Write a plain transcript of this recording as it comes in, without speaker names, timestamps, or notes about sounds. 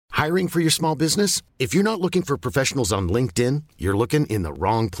Hiring for your small business? If you're not looking for professionals on LinkedIn, you're looking in the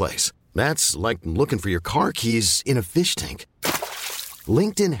wrong place. That's like looking for your car keys in a fish tank.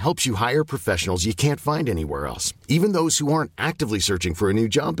 LinkedIn helps you hire professionals you can't find anywhere else, even those who aren't actively searching for a new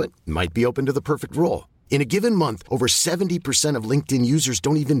job but might be open to the perfect role. In a given month, over 70% of LinkedIn users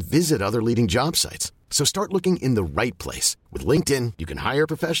don't even visit other leading job sites. So start looking in the right place. With LinkedIn, you can hire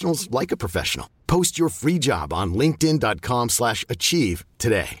professionals like a professional. Post your free job on linkedin.com/achieve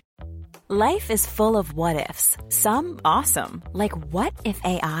today. Life is full of what-ifs. Some awesome, like what if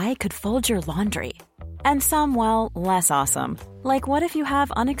AI could fold your laundry? And some, well, less awesome, like what if you have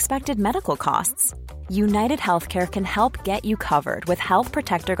unexpected medical costs? United Healthcare can help get you covered with Health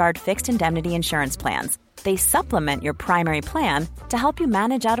Protector Guard fixed indemnity insurance plans. They supplement your primary plan to help you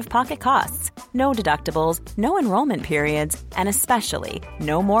manage out-of-pocket costs. No deductibles, no enrollment periods, and especially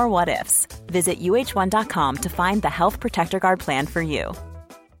no more what-ifs. Visit uh1.com to find the Health Protector Guard plan for you.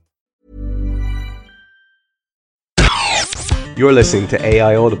 You're listening to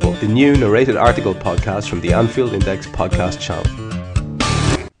AI Audible, the new narrated article podcast from the Anfield Index podcast channel.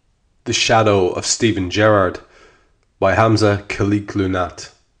 The Shadow of Steven Gerrard by Hamza Khaliqlunat.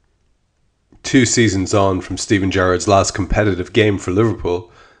 2 seasons on from Steven Gerrard's last competitive game for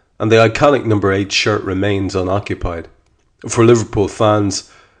Liverpool, and the iconic number 8 shirt remains unoccupied. For Liverpool fans,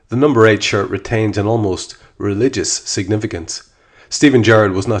 the number 8 shirt retains an almost religious significance. Steven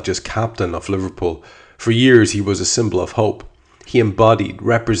Gerrard was not just captain of Liverpool. For years he was a symbol of hope. He embodied,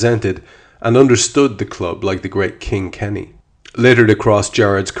 represented, and understood the club like the great King Kenny. Littered across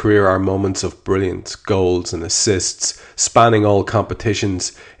Gerrard's career are moments of brilliance, goals and assists, spanning all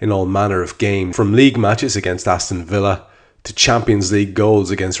competitions in all manner of games, from league matches against Aston Villa to Champions League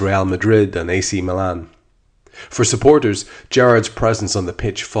goals against Real Madrid and AC Milan. For supporters, Gerrard's presence on the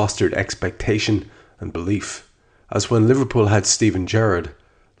pitch fostered expectation and belief, as when Liverpool had Steven Gerrard,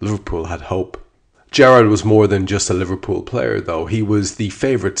 Liverpool had hope. Gerrard was more than just a Liverpool player, though. He was the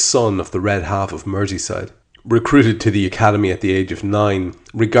favourite son of the red half of Merseyside. Recruited to the academy at the age of 9,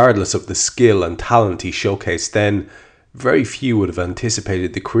 regardless of the skill and talent he showcased then, very few would have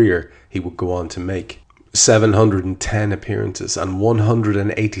anticipated the career he would go on to make. 710 appearances and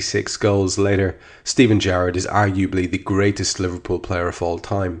 186 goals later, Steven Gerrard is arguably the greatest Liverpool player of all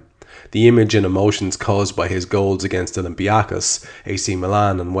time. The image and emotions caused by his goals against Olympiacos, AC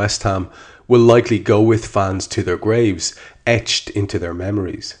Milan and West Ham will likely go with fans to their graves, etched into their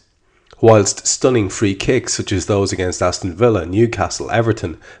memories. Whilst stunning free kicks such as those against Aston Villa, Newcastle,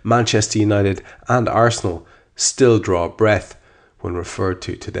 Everton, Manchester United and Arsenal still draw breath when referred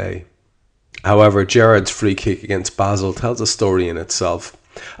to today. However, Gerrard's free kick against Basel tells a story in itself.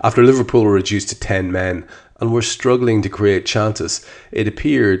 After Liverpool were reduced to 10 men and were struggling to create chances, it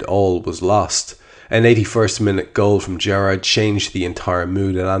appeared all was lost. An 81st minute goal from Gerrard changed the entire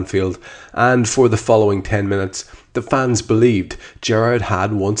mood at Anfield, and for the following 10 minutes, the fans believed Gerrard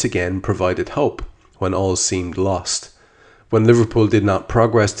had once again provided hope when all seemed lost. When Liverpool did not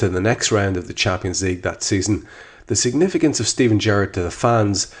progress to the next round of the Champions League that season, the significance of Steven Gerrard to the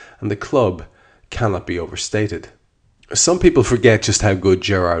fans and the club cannot be overstated. Some people forget just how good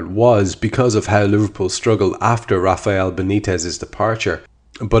Gerrard was because of how Liverpool struggled after Rafael Benitez's departure.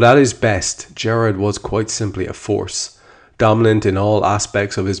 But at his best, Gerrard was quite simply a force. Dominant in all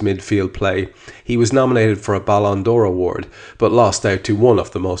aspects of his midfield play, he was nominated for a Ballon d'Or award, but lost out to one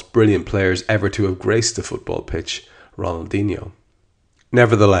of the most brilliant players ever to have graced the football pitch, Ronaldinho.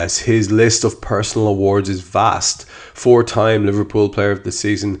 Nevertheless, his list of personal awards is vast. 4-time Liverpool Player of the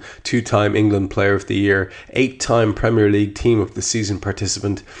Season, 2-time England Player of the Year, 8-time Premier League Team of the Season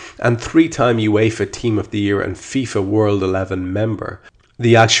participant, and 3-time UEFA Team of the Year and FIFA World 11 member.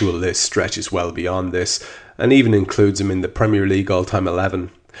 The actual list stretches well beyond this, and even includes him in the Premier League All-Time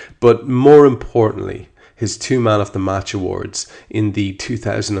 11. But more importantly, his 2 Man of the Match awards in the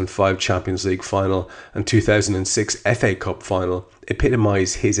 2005 Champions League final and 2006 FA Cup final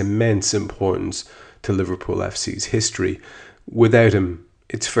epitomise his immense importance to Liverpool FC's history. Without him,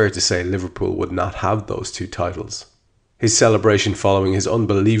 it's fair to say Liverpool would not have those 2 titles. His celebration following his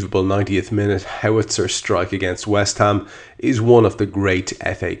unbelievable 90th minute howitzer strike against West Ham is one of the great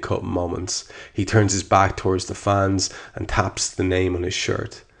FA Cup moments. He turns his back towards the fans and taps the name on his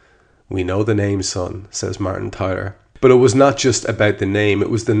shirt. "We know the name, son," says Martin Tyler. But it was not just about the name, it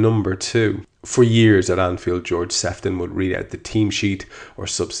was the number too. For years at Anfield, George Sefton would read out the team sheet or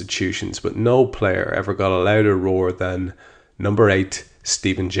substitutions, but no player ever got a louder roar than number 8,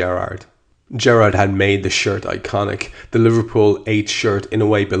 Steven Gerrard. Gerrard had made the shirt iconic. The Liverpool 8 shirt in a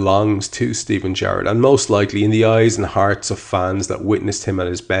way belongs to Steven Gerrard, and most likely in the eyes and hearts of fans that witnessed him at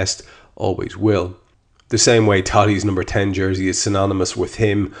his best, always will. The same way Totti's number 10 jersey is synonymous with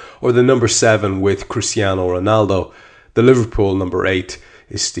him, or the number 7 with Cristiano Ronaldo, the Liverpool number 8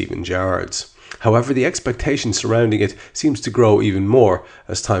 is Steven Gerrard's. However, the expectation surrounding it seems to grow even more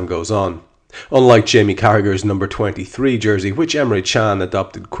as time goes on. Unlike Jamie Carragher's number 23 jersey, which Emre Can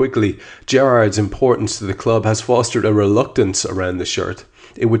adopted quickly, Gerrard's importance to the club has fostered a reluctance around the shirt.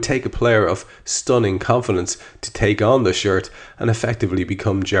 It would take a player of stunning confidence to take on the shirt and effectively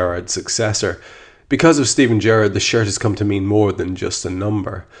become Gerrard's successor. Because of Steven Gerrard, the shirt has come to mean more than just a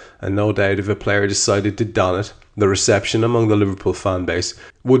number, and no doubt if a player decided to don it, the reception among the Liverpool fan base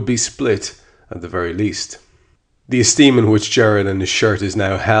would be split at the very least. The esteem in which Gerrard and his shirt is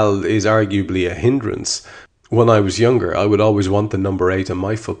now held is arguably a hindrance. When I was younger, I would always want the number 8 on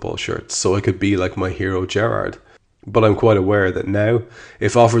my football shirt so I could be like my hero Gerrard. But I'm quite aware that now,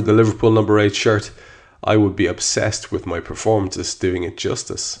 if offered the Liverpool number 8 shirt, I would be obsessed with my performances doing it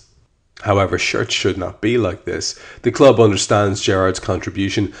justice. However, shirts should not be like this. The club understands Gerrard's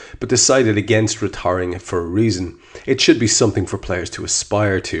contribution, but decided against retiring it for a reason. It should be something for players to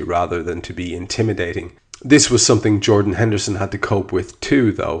aspire to rather than to be intimidating. This was something Jordan Henderson had to cope with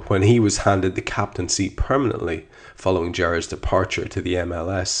too, though, when he was handed the captaincy permanently following Gerrard's departure to the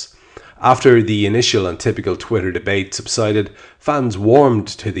MLS. After the initial and typical Twitter debate subsided, fans warmed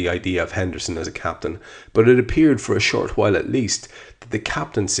to the idea of Henderson as a captain, but it appeared for a short while at least that the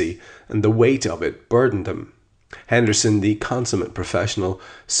captaincy and the weight of it burdened him. Henderson, the consummate professional,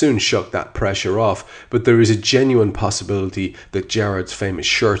 soon shook that pressure off, but there is a genuine possibility that Gerrard's famous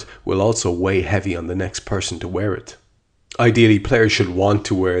shirt will also weigh heavy on the next person to wear it. Ideally, players should want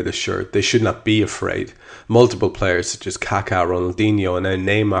to wear the shirt. They should not be afraid. Multiple players such as Kaká, Ronaldinho and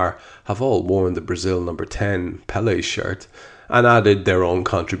now Neymar have all worn the Brazil number 10 Pelé shirt and added their own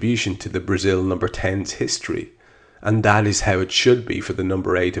contribution to the Brazil number 10's history. And that is how it should be for the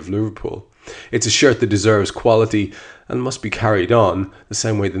number 8 of Liverpool. It's a shirt that deserves quality and must be carried on the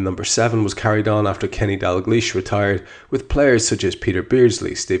same way the number 7 was carried on after Kenny Dalglish retired, with players such as Peter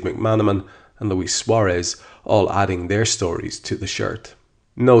Beardsley, Steve McManaman and Luis Suarez all adding their stories to the shirt.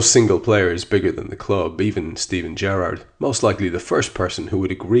 No single player is bigger than the club, even Steven Gerrard, most likely the first person who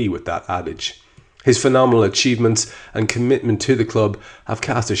would agree with that adage. His phenomenal achievements and commitment to the club have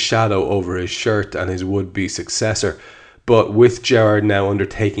cast a shadow over his shirt and his would-be successor, but with Gerrard now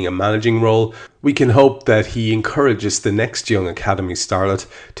undertaking a managing role, we can hope that he encourages the next young academy starlet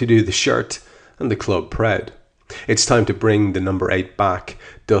to do the shirt and the club proud. It's time to bring the number 8 back,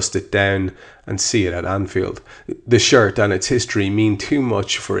 dust it down and see it at Anfield. The shirt and its history mean too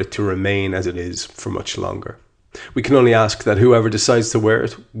much for it to remain as it is for much longer. We can only ask that whoever decides to wear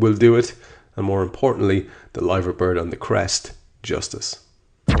it will do it, and more importantly, the liver bird on the crest, justice.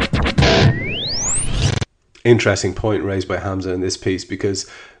 Interesting point raised by Hamza in this piece, because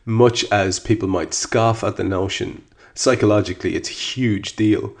much as people might scoff at the notion, psychologically it's a huge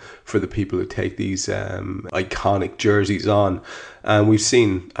deal for the people who take these iconic jerseys on, and we've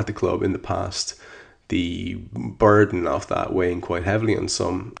seen at the club in the past the burden of that weighing quite heavily on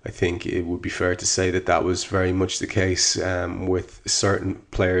some. I think it would be fair to say that that was very much the case with certain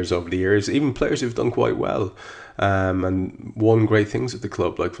players over the years, even players who've done quite well and won great things at the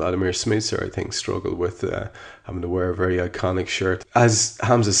club, like Vladimir Smicer, I think, struggled with having to wear a very iconic shirt. As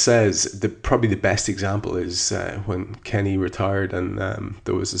Hamza says, probably the best example is when Kenny retired and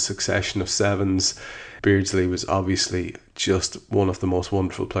there was a succession of 7s. Beardsley was obviously just one of the most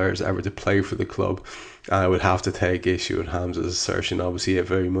wonderful players ever to play for the club. I would have to take issue with Hamza's assertion, obviously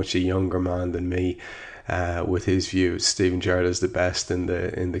very much a younger man than me, with his view. Steven Gerrard is the best in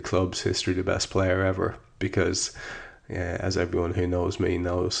the club's history, the best player ever, because as everyone who knows me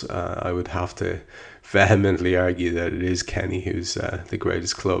knows, I would have to vehemently argue that it is Kenny who's the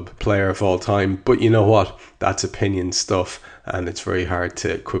greatest club player of all time. But you know what? That's opinion stuff, and it's very hard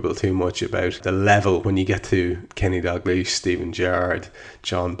to quibble too much about the level when you get to Kenny Dalglish, Steven Gerrard,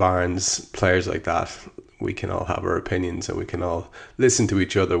 John Barnes, players like that. We can all have our opinions and we can all listen to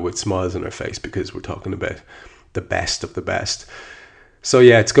each other with smiles on our face because we're talking about the best of the best. So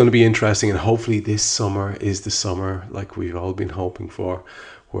yeah, it's going to be interesting, and hopefully this summer is the summer like we've all been hoping for,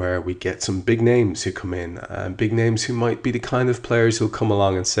 where we get some big names who come in, big names who might be the kind of players who'll come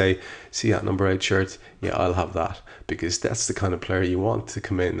along and say, see that number 8 shirt? Yeah, I'll have that, because that's the kind of player you want to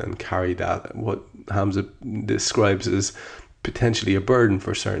come in and carry that, what Hamza describes as potentially a burden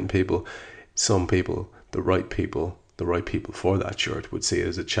for certain people. Some people, the right people for that shirt would see it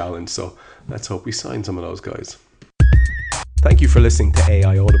as a challenge. So let's hope we sign some of those guys. Thank you for listening to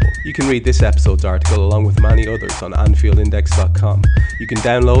AI Audible. You can read this episode's article along with many others on AnfieldIndex.com. You can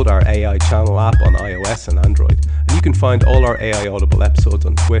download our AI channel app on iOS and Android. And you You can find all our AI Audible episodes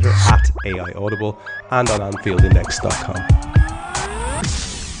on Twitter at AI Audible and on AnfieldIndex.com.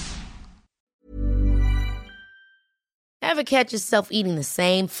 Ever catch yourself eating the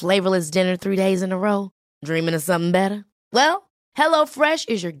same flavorless dinner 3 days in a row? Dreaming of something better? Well, HelloFresh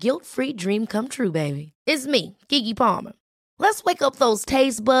is your guilt-free dream come true, baby. It's me, Keke Palmer. Let's wake up those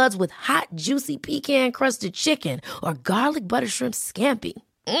taste buds with hot, juicy pecan-crusted chicken or garlic butter shrimp scampi.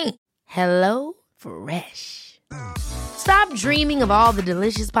 Hello Fresh. Stop dreaming of all the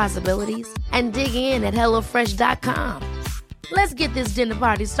delicious possibilities and dig in at HelloFresh.com. Let's get this dinner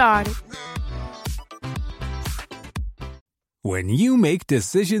party started. When you make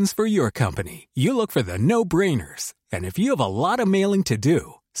decisions for your company, you look for the no-brainers. And if you have a lot of mailing to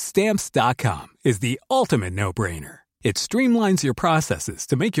do, Stamps.com is the ultimate no-brainer. It streamlines your processes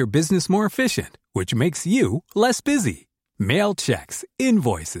to make your business more efficient, which makes you less busy. Mail checks,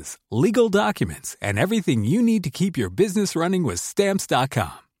 invoices, legal documents, and everything you need to keep your business running with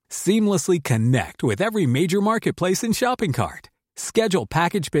Stamps.com. Seamlessly connect with every major marketplace and shopping cart. Schedule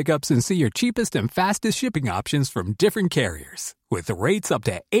package pickups and see your cheapest and fastest shipping options from different carriers. With rates up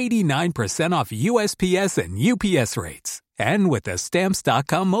to 89% off USPS and UPS rates. And with the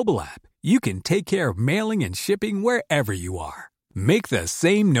Stamps.com mobile app, you can take care of mailing and shipping wherever you are. Make the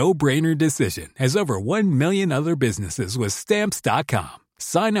same no-brainer decision as over 1 million other businesses with Stamps.com.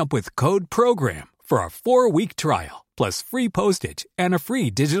 Sign up with code PROGRAM for a 4-week trial, plus free postage and a free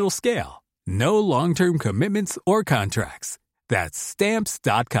digital scale. No long-term commitments or contracts. That's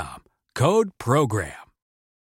Stamps.com. Code PROGRAM.